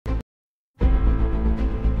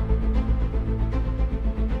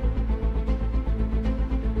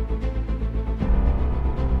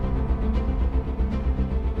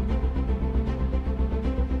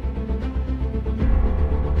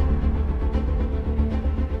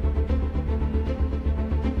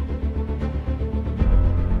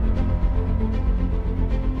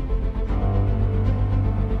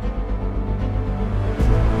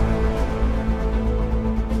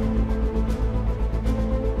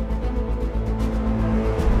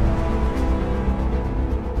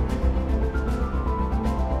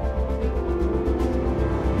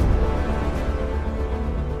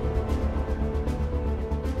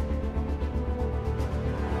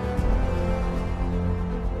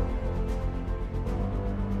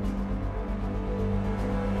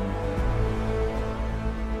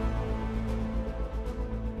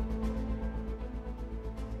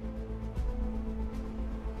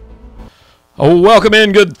Welcome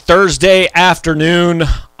in. Good Thursday afternoon.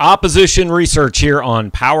 Opposition research here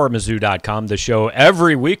on PowerMizzou.com, the show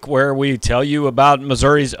every week where we tell you about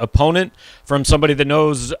Missouri's opponent from somebody that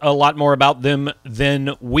knows a lot more about them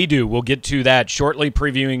than we do. We'll get to that shortly,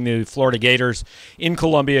 previewing the Florida Gators in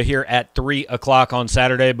Columbia here at 3 o'clock on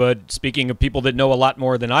Saturday. But speaking of people that know a lot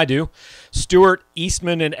more than I do, Stuart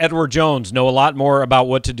Eastman and Edward Jones know a lot more about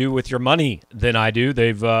what to do with your money than I do.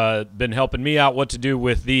 They've been helping me out what to do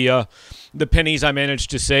with the pennies I managed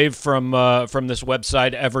to save from this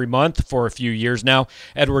website every month for a few years now.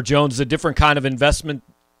 Edward Jones is a different kind of investment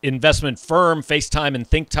firm. FaceTime and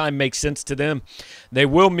ThinkTime makes sense to them. They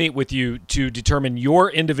will meet with you to determine your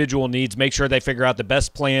individual needs, make sure they figure out the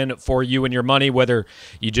best plan for you and your money, whether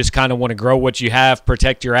you just kind of want to grow what you have,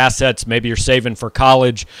 protect your assets, maybe you're saving for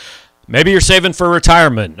college. Maybe you're saving for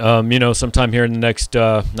retirement, sometime here in the next,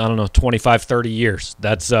 25, 30 years.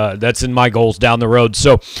 That's in my goals down the road.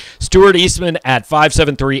 So Stuart Eastman at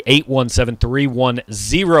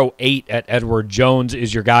 573-817-3108 at Edward Jones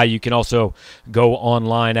is your guy. You can also go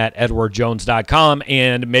online at edwardjones.com.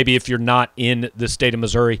 And maybe if you're not in the state of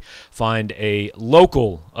Missouri, find a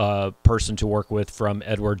local person to work with from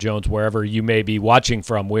Edward Jones, wherever you may be watching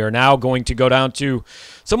from. We are now going to go down to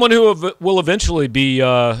someone who will eventually be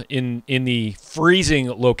in the freezing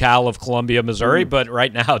locale of Columbia, Missouri, but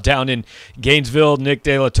right now down in Gainesville, Nick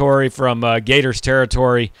De La Torre from Gators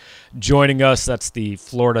Territory joining us. That's the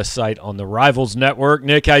Florida site on the Rivals Network.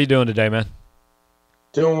 Nick, how you doing today, man?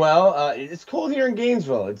 Doing well. It's cold here in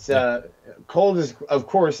Gainesville. It's cold, as of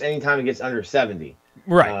course, anytime it gets under 70.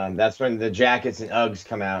 Right. That's when the jackets and Uggs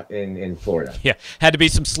come out in Florida. Yeah, had to be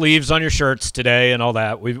some sleeves on your shirts today and all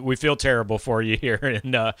that. We feel terrible for you here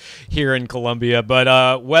in Columbia,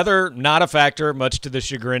 but weather not a factor, much to the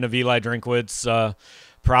chagrin of Eli Drinkwitz.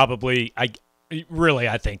 Probably, I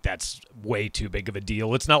think that's way too big of a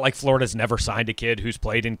deal. It's not like Florida's never signed a kid who's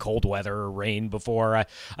played in cold weather or rain before. I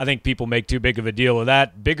think people make too big of a deal of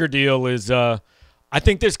that. Bigger deal is I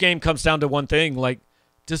think this game comes down to one thing, like,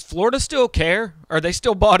 does Florida still care? Are they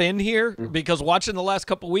still bought in here? Because watching the last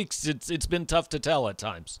couple of weeks, it's been tough to tell at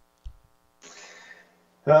times.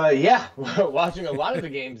 Yeah, watching a lot of the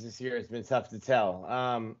games this year, it's been tough to tell.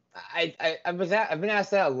 I've been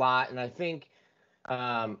asked that a lot, and I think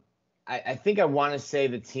I want to say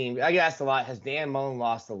the team. I get asked a lot. Has Dan Mullen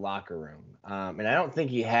lost the locker room? And I don't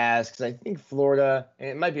think he has, because I think Florida, and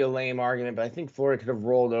it might be a lame argument, but I think Florida could have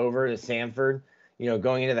rolled over to Samford.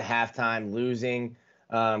 Going into the halftime, losing.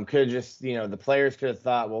 Could have just, the players could have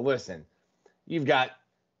thought, well, listen, you've got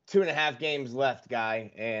 2.5 games left,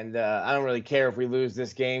 guy, and I don't really care if we lose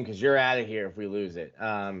this game because you're out of here if we lose it.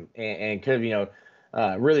 And could have,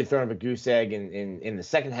 really thrown up a goose egg in the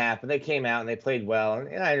second half, but they came out and they played well.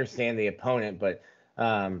 And I understand the opponent, but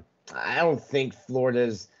I don't think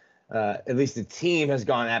Florida's, at least the team, has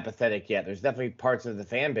gone apathetic yet. There's definitely parts of the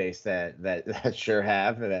fan base that sure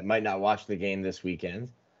have, that might not watch the game this weekend.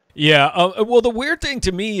 Yeah, well, the weird thing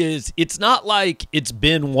to me is it's not like it's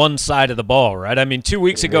been one side of the ball, right? I mean, 2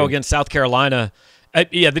 weeks ago against South Carolina,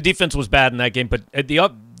 the defense was bad in that game, but they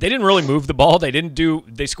didn't really move the ball.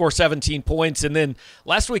 They score 17 points, and then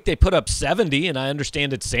last week they put up 70, and I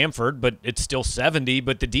understand it's Samford, but it's still 70,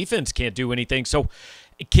 but the defense can't do anything. So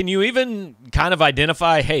can you even kind of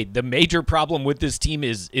identify, hey, the major problem with this team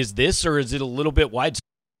is this, or is it a little bit widespread?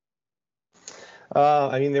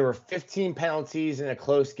 There were 15 penalties in a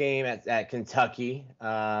close game at Kentucky.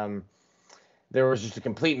 There was just a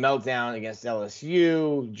complete meltdown against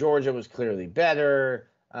LSU. Georgia was clearly better.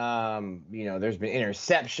 There's been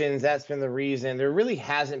interceptions. That's been the reason. There really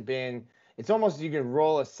hasn't been. It's almost you can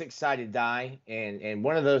roll a 6-sided die, and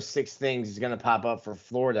one of those 6 things is going to pop up for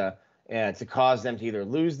Florida to cause them to either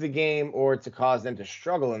lose the game or to cause them to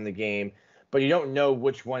struggle in the game. But you don't know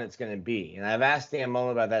which one it's going to be. And I've asked Dan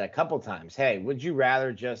Mullen about that a couple times. Hey, would you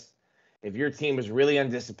rather just, if your team was really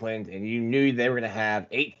undisciplined and you knew they were going to have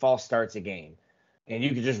 8 false starts a game, and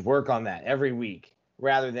you could just work on that every week,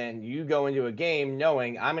 rather than you go into a game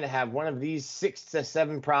knowing I'm going to have one of these 6 to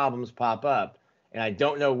 7 problems pop up, and I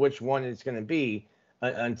don't know which one it's going to be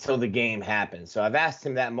until the game happens. So I've asked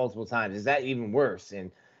him that multiple times. Is that even worse?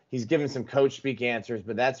 And he's given some coach speak answers,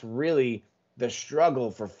 but that's really the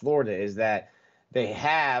struggle for Florida, is that they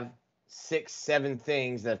have 6, 7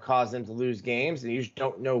 things that have caused them to lose games, and you just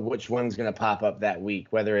don't know which one's going to pop up that week,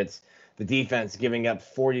 whether it's the defense giving up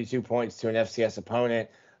 42 points to an FCS opponent.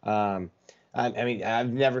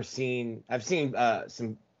 I've seen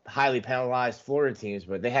some highly penalized Florida teams,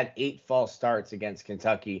 but they had 8 false starts against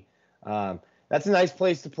Kentucky. That's a nice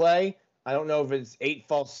place to play. I don't know if it's 8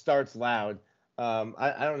 false starts loud.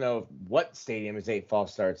 I don't know what stadium is 8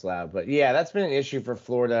 false starts loud, but yeah, that's been an issue for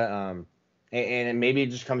Florida. And maybe it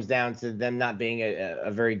just comes down to them not being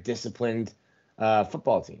a very disciplined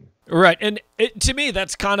football team. Right. And to me,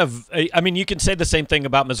 that's kind of, I mean, you can say the same thing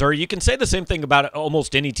about Missouri. You can say the same thing about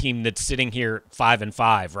almost any team that's sitting here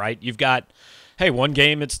 5-5, right? You've got, hey, one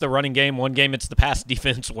game it's the running game, one game it's the pass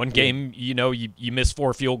defense, one game, you miss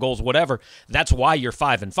 4 field goals, whatever. That's why you're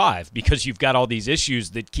 5-5, because you've got all these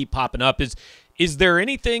issues that keep popping up. Is there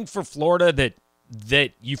anything for Florida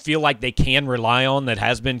that you feel like they can rely on that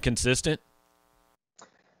has been consistent?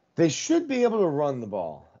 They should be able to run the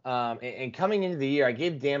ball. And coming into the year, I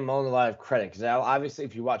gave Dan Mullen a lot of credit because obviously,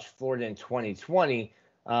 if you watch Florida in 2020,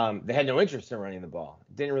 they had no interest in running the ball.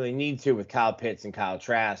 Didn't really need to with Kyle Pitts and Kyle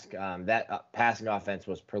Trask. That passing offense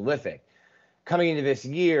was prolific. Coming into this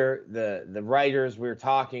year, the writers, we were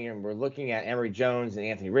talking and we're looking at Emory Jones and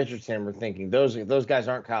Anthony Richardson. We're thinking those guys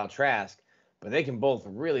aren't Kyle Trask, but they can both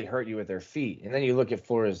really hurt you with their feet. And then you look at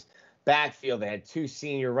Florida's backfield. They had 2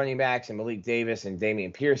 senior running backs and Malik Davis and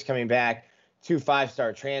Damian Pierce coming back. 2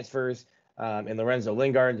 5-star transfers in Lorenzo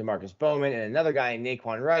Lingard and DeMarcus Bowman, and another guy in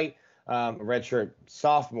Naquan Wright, a redshirt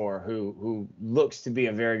sophomore who looks to be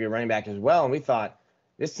a very good running back as well. And we thought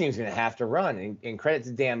this team's going to have to run. And credit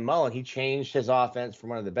to Dan Mullen, he changed his offense from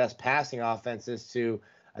one of the best passing offenses to,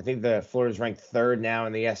 I think the Florida's ranked 3rd now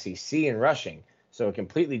in the SEC in rushing. So a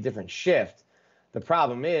completely different shift. The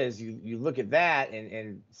problem is you look at that,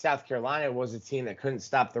 and South Carolina was a team that couldn't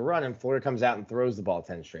stop the run, and Florida comes out and throws the ball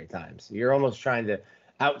 10 straight times. You're almost trying to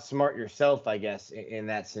outsmart yourself, I guess, in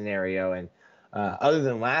that scenario. And other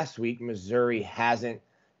than last week, Missouri hasn't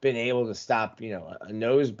been able to stop, a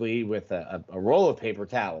nosebleed with a roll of paper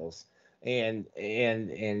towels. And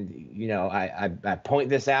I point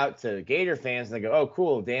this out to Gator fans, and they go, "Oh,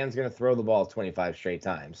 cool, Dan's going to throw the ball 25 straight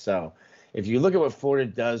times." So if you look at what Florida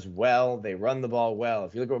does well, they run the ball well.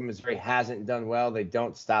 If you look at what Missouri hasn't done well, they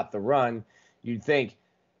don't stop the run. You'd think,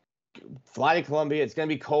 fly to Columbia, it's going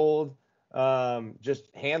to be cold. Just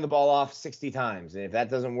hand the ball off 60 times. And if that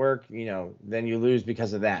doesn't work, then you lose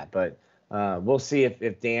because of that. But we'll see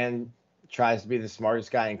if Dan tries to be the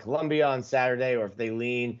smartest guy in Columbia on Saturday, or if they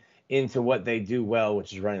lean into what they do well,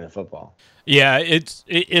 which is running the football. Yeah,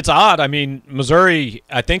 it's odd. I mean, Missouri,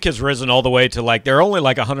 I think, has risen all the way to they're only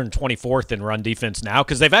 124th in run defense now,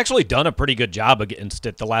 because they've actually done a pretty good job against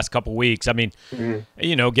it the last couple weeks. I mean,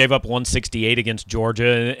 gave up 168 against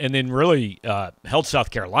Georgia, and then really held South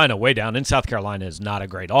Carolina way down. And South Carolina is not a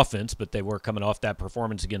great offense, but they were coming off that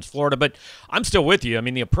performance against Florida. But I'm still with you. I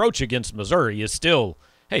mean, the approach against Missouri is still,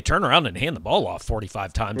 hey, turn around and hand the ball off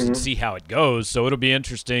 45 times and see how it goes. So it'll be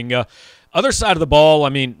interesting. Other side of the ball, I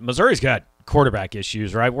mean, Missouri's got quarterback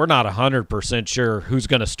issues, right? We're not 100% sure who's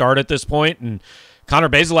going to start at this point. And Connor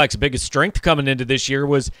Bazelak's biggest strength coming into this year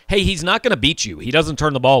was, hey, he's not going to beat you. He doesn't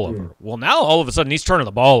turn the ball over. Well, now all of a sudden he's turning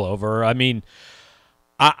the ball over. I mean,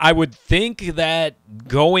 I would think that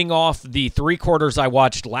going off the 3 quarters I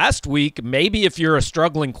watched last week, maybe if you're a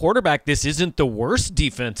struggling quarterback, this isn't the worst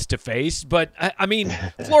defense to face. But, I mean,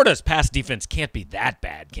 Florida's pass defense can't be that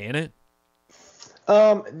bad, can it?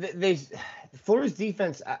 Florida's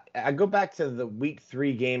defense, I go back to the week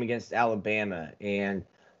 3 game against Alabama, and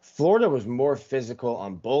Florida was more physical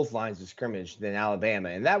on both lines of scrimmage than Alabama.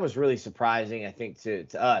 And that was really surprising, I think, to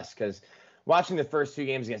us, because watching the first 2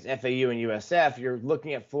 games against FAU and USF, you're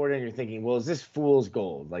looking at Florida and you're thinking, well, is this fool's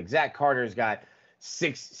gold? Like, Zach Carter's got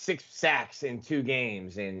six sacks in 2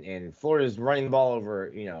 games, and Florida's running the ball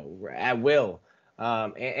over, at will.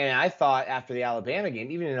 And I thought after the Alabama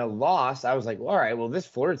game, even in a loss, I was like, well, all right, well, this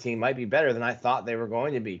Florida team might be better than I thought they were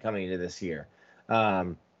going to be coming into this year.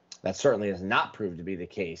 That certainly has not proved to be the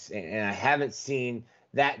case. And I haven't seen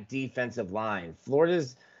that defensive line.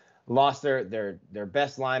 Florida's lost their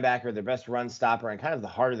best linebacker, their best run stopper, and kind of the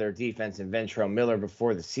heart of their defense in Ventrell Miller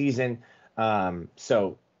before the season.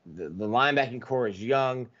 So the linebacking core is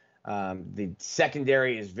young. The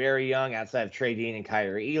secondary is very young outside of Trey Dean and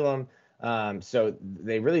Kyrie Elam. So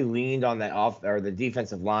they really leaned on the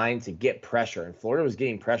defensive line to get pressure, and Florida was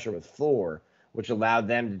getting pressure with floor, which allowed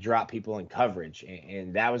them to drop people in coverage.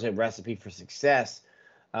 And that was a recipe for success.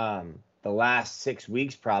 The last 6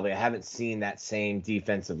 weeks, probably, I haven't seen that same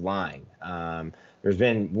defensive line. There's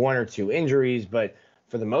been 1 or 2 injuries, but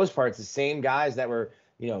for the most part, it's the same guys that were,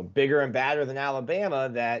 bigger and badder than Alabama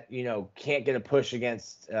that, can't get a push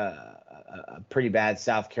against a pretty bad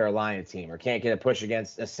South Carolina team, or can't get a push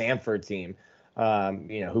against a Samford team,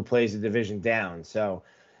 who plays the division down. So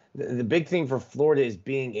the big thing for Florida is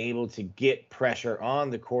being able to get pressure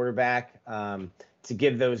on the quarterback, to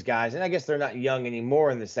give those guys, and I guess they're not young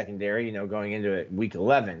anymore in the secondary, going into it week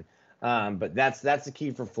 11. But that's the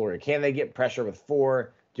key for Florida. Can they get pressure with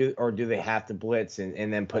 4, or do they have to blitz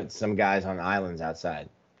and then put some guys on islands outside?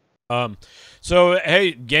 So,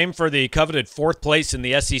 hey, game for the coveted fourth place in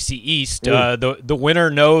the SEC East. The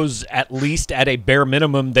winner knows, at least at a bare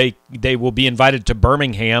minimum, they will be invited to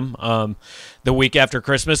Birmingham the week after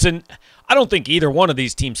Christmas. And I don't think either one of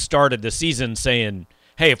these teams started the season saying,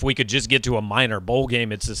 hey, if we could just get to a minor bowl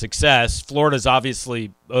game, it's a success. Florida's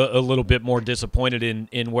obviously a little bit more disappointed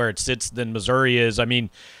in where it sits than Missouri is. I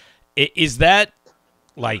mean, is that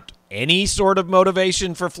like any sort of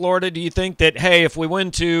motivation for Florida? Do you think that, hey, if we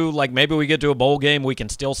win to, like, maybe we get to a bowl game, we can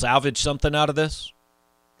still salvage something out of this?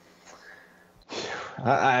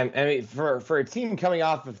 I mean, for a team coming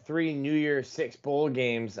off of 3 New Year's 6 bowl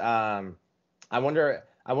games, I wonder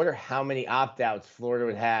how many opt-outs Florida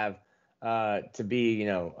would have to be,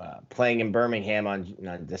 playing in Birmingham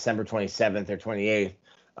on December 27th or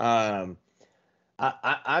 28th.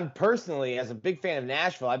 I'm personally, as a big fan of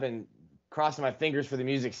Nashville, I've been crossing my fingers for the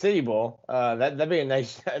Music City Bowl. That'd be a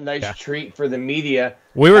nice treat for the media.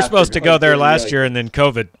 We were supposed to go there last year, and then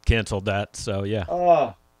COVID canceled that. So yeah.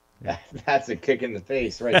 Oh, that's a kick in the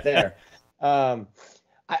face right there.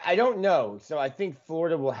 I don't know. So I think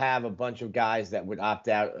Florida will have a bunch of guys that would opt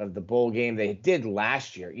out of the bowl game. They did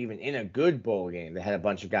last year, even in a good bowl game. They had a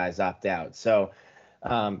bunch of guys opt out. So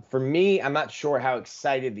for me, I'm not sure how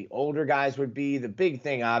excited the older guys would be. The big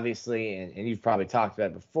thing, obviously, and you've probably talked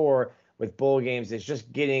about it before, with bowl games is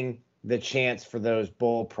just getting the chance for those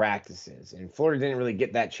bowl practices. And Florida didn't really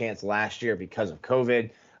get that chance last year because of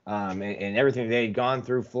COVID and everything they'd gone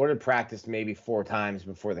through. Florida practiced maybe 4 times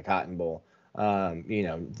before the Cotton Bowl,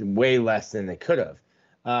 way less than they could have.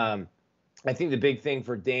 I think the big thing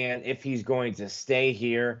for Dan, if he's going to stay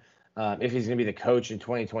here, if he's going to be the coach in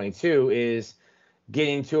 2022, is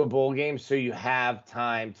getting to a bowl game so you have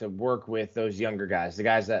time to work with those younger guys, the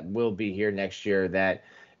guys that will be here next year, that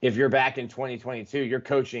if you're back in 2022, you're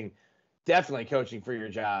definitely coaching for your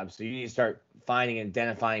job. So you need to start finding and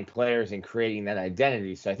identifying players and creating that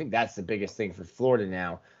identity. So I think that's the biggest thing for Florida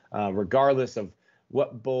now, regardless of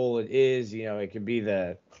what bowl it is. It could be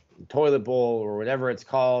the toilet bowl or whatever it's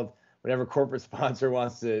called, whatever corporate sponsor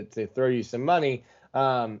wants to throw you some money.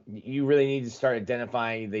 You really need to start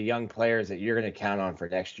identifying the young players that you're going to count on for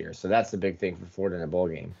next year. So that's the big thing for Florida in a bowl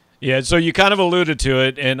game. Yeah, so you kind of alluded to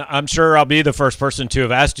it, and I'm sure I'll be the first person to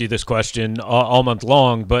have asked you this question all month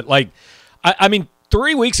long. But, I mean,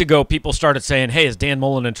 3 weeks ago, people started saying, hey, is Dan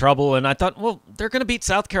Mullen in trouble? And I thought, well, they're going to beat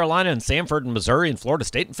South Carolina and Samford and Missouri and Florida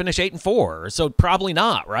State and finish 8-4. So probably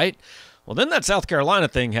not, right? Well, then that South Carolina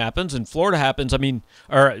thing happens and Florida happens.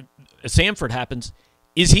 Or Samford happens.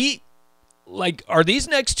 Is he... are these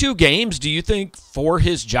next 2 games, do you think, for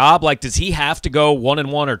his job? Does he have to go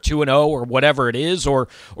 1-1 or 2-0 or whatever it is? Or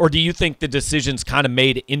do you think the decision's kind of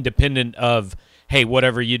made independent of, hey,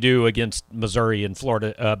 whatever you do against Missouri and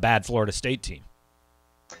Florida, bad Florida State team?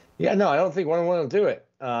 Yeah, no, I don't think 1-1 will do it.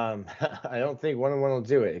 I don't think 1-1 will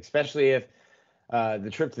do it, especially if the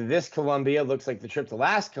trip to this Columbia looks like the trip to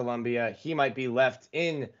last Columbia. He might be left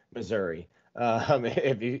in Missouri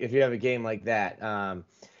if you have a game like that.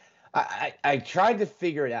 I tried to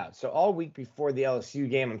figure it out. So all week before the LSU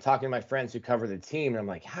game, I'm talking to my friends who cover the team, and I'm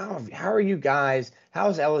like, how are you guys, how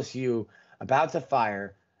is LSU about to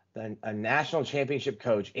fire a national championship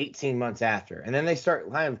coach 18 months after? And then they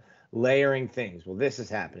start kind of layering things. Well, this is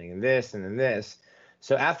happening, and this, and then this.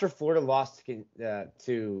 So after Florida lost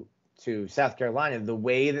to South Carolina, the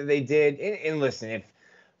way that they did, and listen, if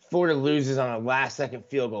Florida loses on a last-second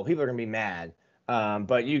field goal, people are going to be mad.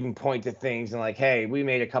 But you can point to things and hey, we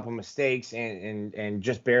made a couple mistakes and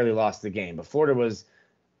just barely lost the game. But Florida was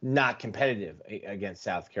not competitive against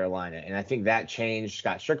South Carolina. And I think that changed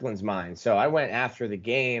Scott Strickland's mind. So I went after the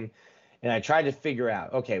game and I tried to figure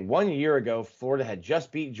out, okay, 1 year ago, Florida had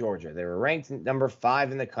just beat Georgia. They were ranked number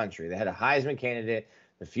 5 in the country. They had a Heisman candidate,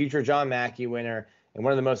 the future John Mackey winner, and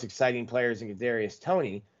one of the most exciting players in Kadarius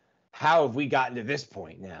Toney. How have we gotten to this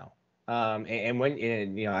point now? I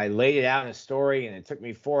laid it out in a story, and it took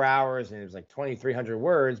me 4 hours, and it was 2,300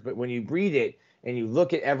 words. But when you read it and you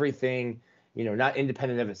look at everything, not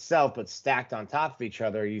independent of itself, but stacked on top of each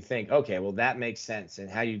other, you think, okay, well, that makes sense. And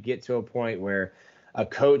how you get to a point where a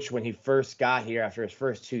coach, when he first got here after his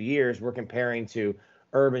first 2 years, we're comparing to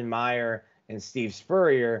Urban Meyer and Steve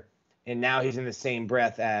Spurrier, and now he's in the same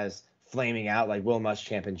breath as flaming out like Will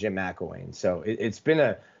Muschamp and Jim McElwain. So it's been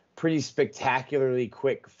a pretty spectacularly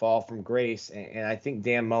quick fall from grace, and I think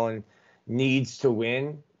Dan Mullen needs to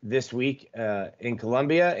win this week in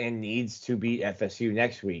Columbia and needs to beat FSU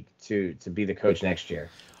next week to be the coach next year.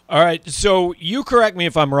 All right, so you correct me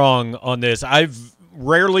if I'm wrong on this. I've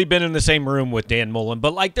rarely been in the same room with Dan Mullen,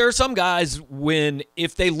 but there are some guys when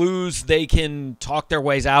if they lose, they can talk their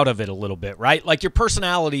ways out of it a little bit, right? Your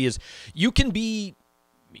personality is, you can be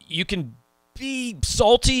you can be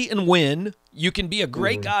salty and win. You can be a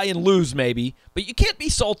great guy and lose maybe, but you can't be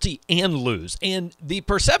salty and lose. And the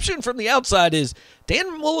perception from the outside is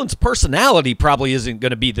Dan Mullen's personality probably isn't going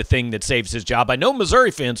to be the thing that saves his job. I know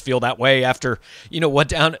Missouri fans feel that way after, went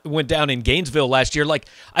down in Gainesville last year. Like,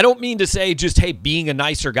 I don't mean to say just, hey, being a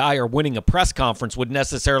nicer guy or winning a press conference would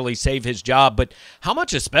necessarily save his job, but how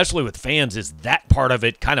much, especially with fans, is that part of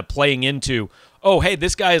it kind of playing into, oh, hey,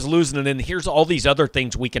 this guy is losing, and then here's all these other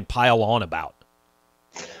things we can pile on about?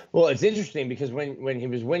 Well, it's interesting because when he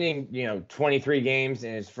was winning, 23 games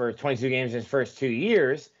in his first 22 games in his first 2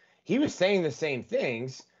 years, he was saying the same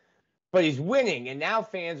things, but he's winning. And now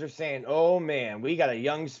fans are saying, oh man, we got a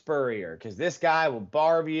young Spurrier because this guy will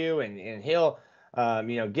barb you and he'll,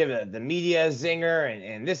 give the media a zinger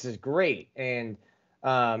and this is great. And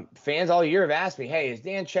fans all year have asked me, hey, is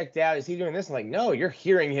Dan checked out? Is he doing this? I'm like, no, you're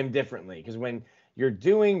hearing him differently because when you're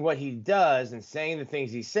doing what he does and saying the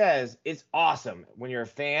things he says, it's awesome when you're a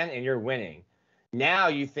fan and you're winning. Now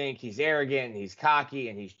you think he's arrogant and he's cocky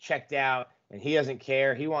and he's checked out and he doesn't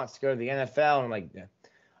care. He wants to go to the NFL. And I'm like,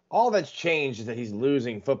 all that's changed is that he's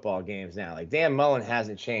losing football games now. Like Dan Mullen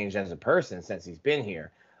hasn't changed as a person since he's been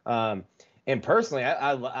here. And personally,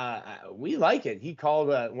 we like it. He called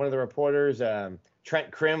one of the reporters,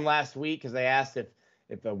 Trent Krim, last week because they asked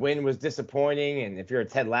if a win was disappointing, and if you're a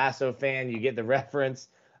Ted Lasso fan, you get the reference.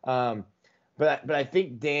 But I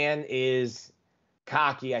think Dan is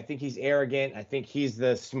cocky. I think he's arrogant. I think he's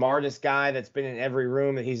the smartest guy that's been in every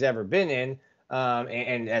room that he's ever been in.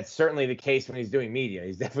 And that's certainly the case when he's doing media.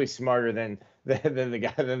 He's definitely smarter than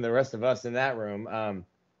the rest of us in that room.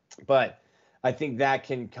 But I think that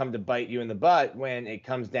can come to bite you in the butt when it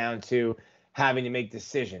comes down to having to make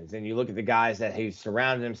decisions. And you look at the guys that he's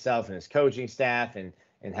surrounded himself and his coaching staff and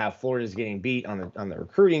how Florida's getting beat on the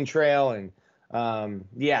recruiting trail. And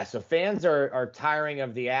so fans are tiring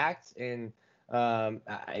of the act. And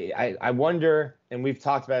I wonder, and we've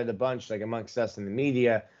talked about it a bunch, like amongst us in the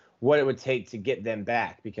media, what it would take to get them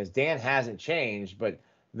back, because Dan hasn't changed, but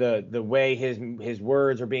the way his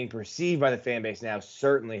words are being perceived by the fan base now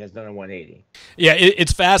certainly has done a 180. Yeah,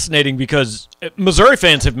 it's fascinating because Missouri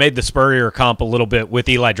fans have made the Spurrier comp a little bit with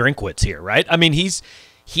Eli Drinkwitz here, right? I mean, he's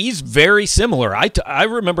very similar. I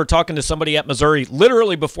remember talking to somebody at Missouri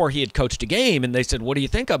literally before he had coached a game, and they said, what do you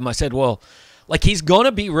think of him? I said, well, like, he's going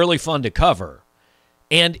to be really fun to cover.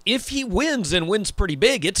 And if he wins and wins pretty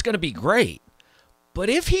big, it's going to be great. But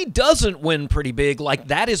if he doesn't win pretty big, like,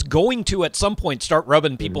 that is going to at some point start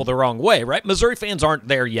rubbing people the wrong way, right? Missouri fans aren't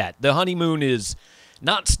there yet. The honeymoon is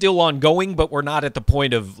not still ongoing, but we're not at the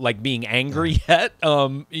point of like being angry yet.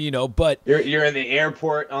 But you're in the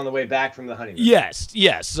airport on the way back from the honeymoon. Yes.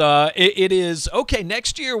 It is okay.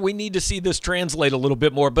 Next year we need to see this translate a little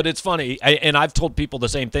bit more. But it's funny, and I've told people the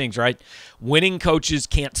same things, right? Winning coaches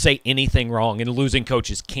can't say anything wrong, and losing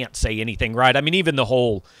coaches can't say anything right. I mean, even the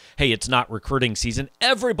whole, hey, it's not recruiting season.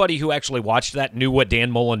 Everybody who actually watched that knew what Dan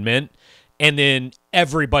Mullen meant. And then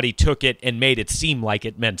everybody took it and made it seem like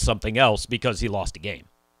it meant something else because he lost a game.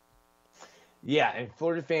 Yeah, and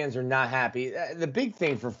Florida fans are not happy. The big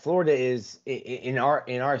thing for Florida is in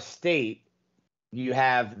our state, you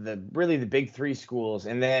have the big three schools,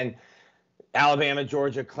 and then Alabama,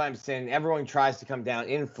 Georgia, Clemson. Everyone tries to come down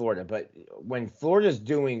in Florida, but when Florida's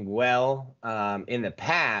doing well in the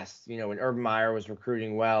past, when Urban Meyer was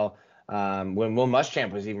recruiting well, when Will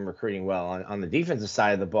Muschamp was even recruiting well on the defensive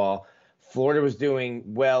side of the ball, Florida was doing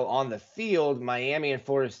well on the field. Miami and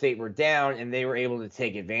Florida State were down, and they were able to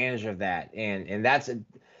take advantage of that. And that's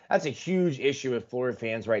a huge issue with Florida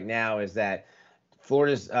fans right now, is that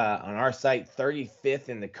Florida's on our site 35th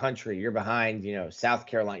in the country. You're behind, South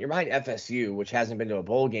Carolina. You're behind FSU, which hasn't been to a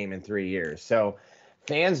bowl game in 3 years. So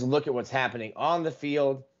fans look at what's happening on the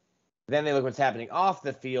field, then they look what's happening off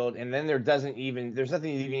the field, and then there's nothing you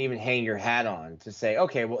can even hang your hat on to say,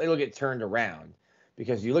 okay, well, it'll get turned around.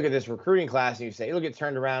 Because you look at this recruiting class and you say, it'll get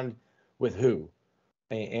turned around with who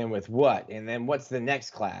and with what? And then what's the next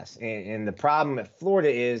class? And the problem at Florida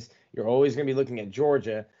is you're always going to be looking at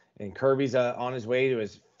Georgia, and Kirby's on his way to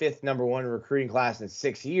his 5th number 1 recruiting class in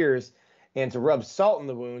 6 years. And to rub salt in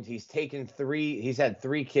the wound, he's had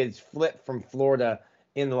 3 kids flip from Florida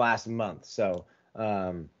in the last month. So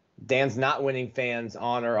Dan's not winning fans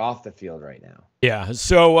on or off the field right now. Yeah,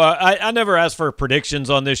 so I never ask for predictions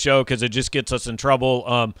on this show because it just gets us in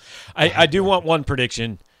trouble. I do want one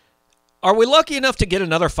prediction. Are we lucky enough to get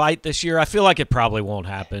another fight this year? I feel like it probably won't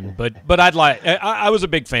happen, but I'd like. I was a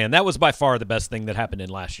big fan. That was by far the best thing that happened in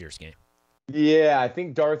last year's game. Yeah, I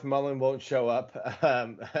think Darth Mullen won't show up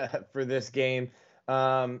for this game.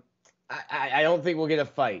 I don't think we'll get a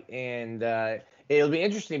fight, and it'll be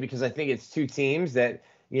interesting because I think it's 2 teams that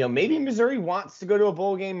maybe Missouri wants to go to a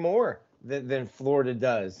bowl game more than Florida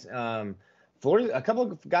does. Florida, a couple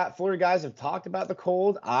of Florida guys have talked about the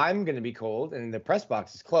cold. I'm going to be cold, and the press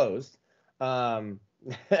box is closed. So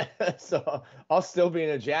I'll still be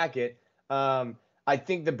in a jacket. I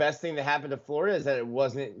think the best thing that happened to Florida is that it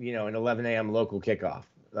wasn't, an 11 a.m. local kickoff,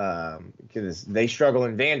 because they struggle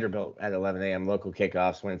in Vanderbilt at 11 a.m. local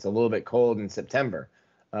kickoffs when it's a little bit cold in September.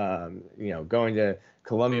 Going to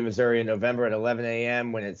Columbia, Missouri in November at 11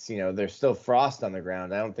 a.m. when it's, there's still frost on the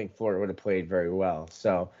ground. I don't think Florida would have played very well.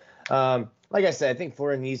 So, like I said, I think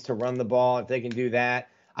Florida needs to run the ball. If they can do that,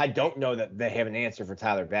 I don't know that they have an answer for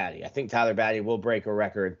Tyler Batty. I think Tyler Batty will break a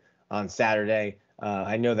record on Saturday.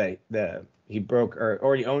 I know that he broke or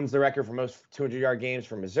already owns the record for most 200-yard games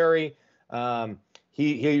for Missouri.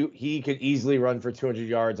 He could easily run for 200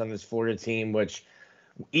 yards on this Florida team, which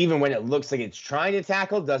even when it looks like it's trying to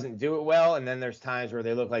tackle, doesn't do it well. And then there's times where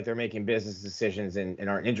they look like they're making business decisions and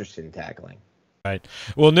aren't interested in tackling. Right.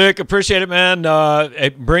 Well, Nick, appreciate it, man.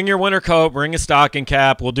 Bring your winter coat, bring a stocking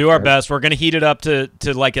cap. We'll do our best. We're going to heat it up to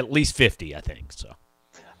like at least 50, I think. So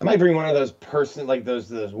I might bring one of those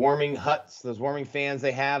those warming huts, those warming fans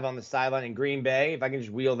they have on the sideline in Green Bay. If I can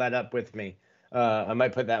just wheel that up with me, I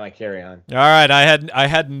might put that in my carry-on. All right. I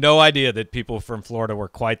had no idea that people from Florida were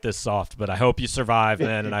quite this soft, but I hope you survive,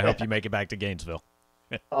 man, and I hope you make it back to Gainesville.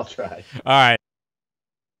 I'll try. All right.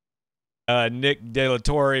 Nick De La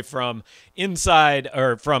Torre from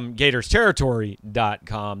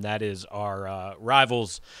GatorsTerritory.com. That is our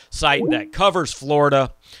rivals site that covers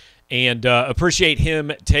Florida. And appreciate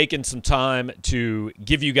him taking some time to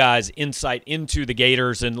give you guys insight into the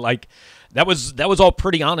Gators. And that was all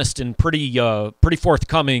pretty honest and pretty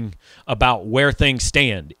forthcoming about where things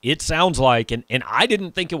stand. It sounds like, and I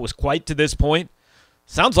didn't think it was quite to this point,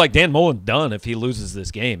 sounds like Dan Mullen's done if he loses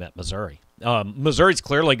this game at Missouri. Missouri's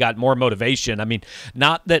clearly got more motivation. I mean,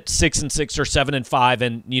 not that 6-6 or 7-5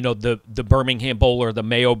 and the Birmingham Bowl or the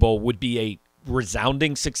Mayo Bowl would be a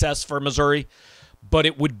resounding success for Missouri, but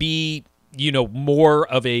it would be more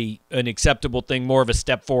of an acceptable thing, more of a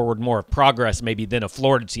step forward, more of progress maybe than a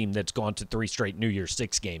Florida team that's gone to 3 straight New Year's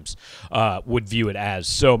Six games would view it as.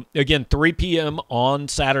 So, again, 3 p.m. on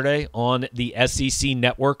Saturday on the SEC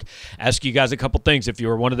Network. Ask you guys a couple things. If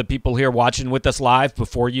you're one of the people here watching with us live,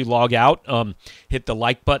 before you log out, hit the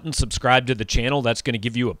like button, subscribe to the channel. That's going to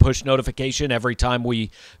give you a push notification every time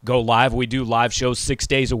we go live. We do live shows 6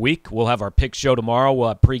 days a week. We'll have our pick show tomorrow. We'll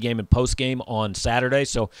have pregame and postgame on Saturday.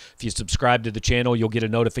 So if you subscribe to the channel, you'll get a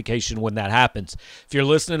notification when that happens. If you're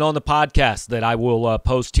listening on the podcast that I will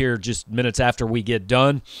post here just minutes after we get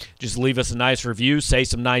done, just leave us a nice review, say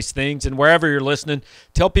some nice things, and wherever you're listening,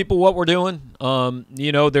 tell people what we're doing.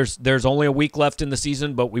 There's only a week left in the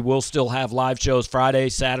season, but we will still have live shows Friday,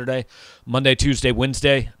 Saturday, Monday, Tuesday,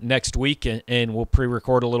 Wednesday next week, and we'll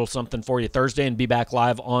pre-record a little something for you Thursday and be back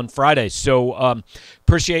live on Friday. So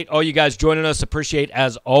appreciate all you guys joining us. Appreciate,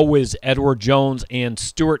 as always, Edward Jones and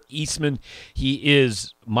Stuart Eastman. He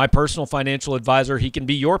is my personal financial advisor. He can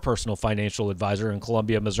be your personal financial advisor in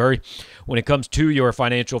Columbia, Missouri. When it comes to your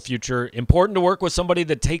financial future, important to work with somebody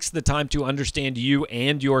that takes the time to understand you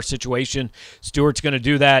and your situation. Stuart's going to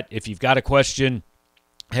do that. If you've got a question,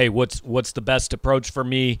 hey, what's the best approach for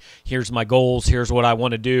me? Here's my goals. Here's what I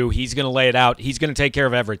want to do. He's going to lay it out. He's going to take care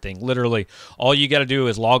of everything. Literally, all you got to do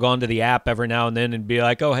is log on to the app every now and then and be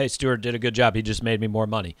like, oh, hey, Stuart did a good job. He just made me more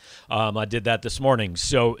money. I did that this morning.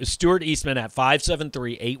 So Stuart Eastman at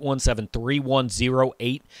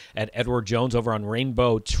 573-817-3108 at Edward Jones over on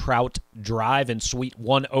Rainbow Trout Drive in Suite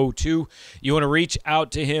 102. You want to reach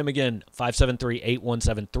out to him, again,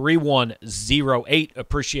 573-817-3108.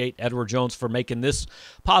 Appreciate Edward Jones for making this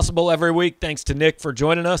possible every week. Thanks to Nick for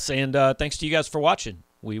joining us, and thanks to you guys for watching.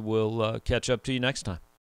 We will catch up to you next time.